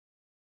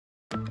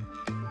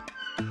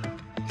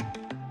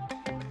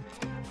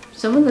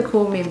Some of the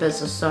core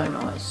members are so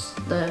nice.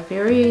 They're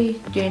very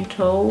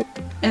gentle.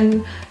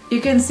 And you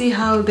can see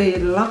how they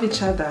love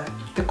each other,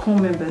 the core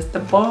members, the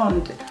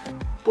bond.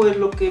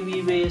 Pueblo que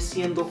vive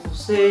siendo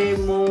José,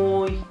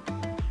 Moy,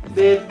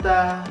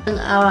 Berta. In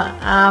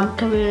our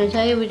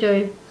community,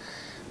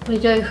 we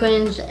do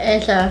friends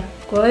as a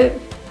group.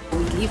 We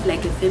live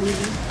like a family.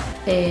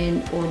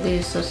 And all the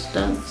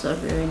assistants are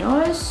very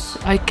nice.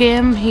 I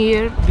came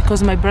here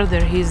because my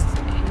brother, he's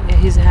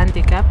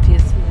handicapped,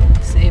 he's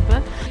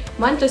disabled.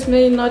 Mantas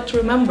may not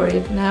remember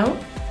it now,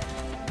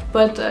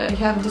 but I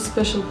have this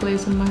special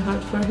place in my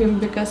heart for him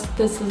because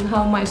this is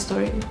how my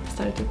story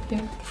started.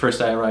 Yeah.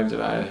 First I arrived,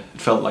 it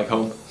felt like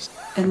home.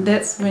 And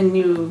that's when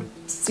you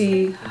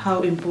see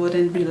how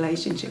important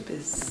relationship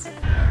is.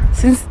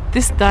 Since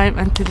this time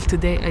until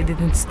today, I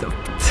didn't stop.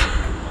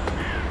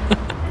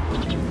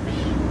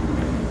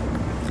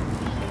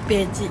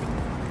 Betty.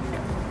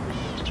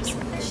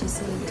 She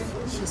said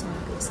she's my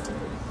bestie.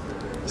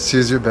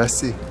 She's your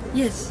bestie?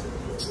 Yes.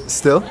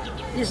 Still?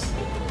 Yes.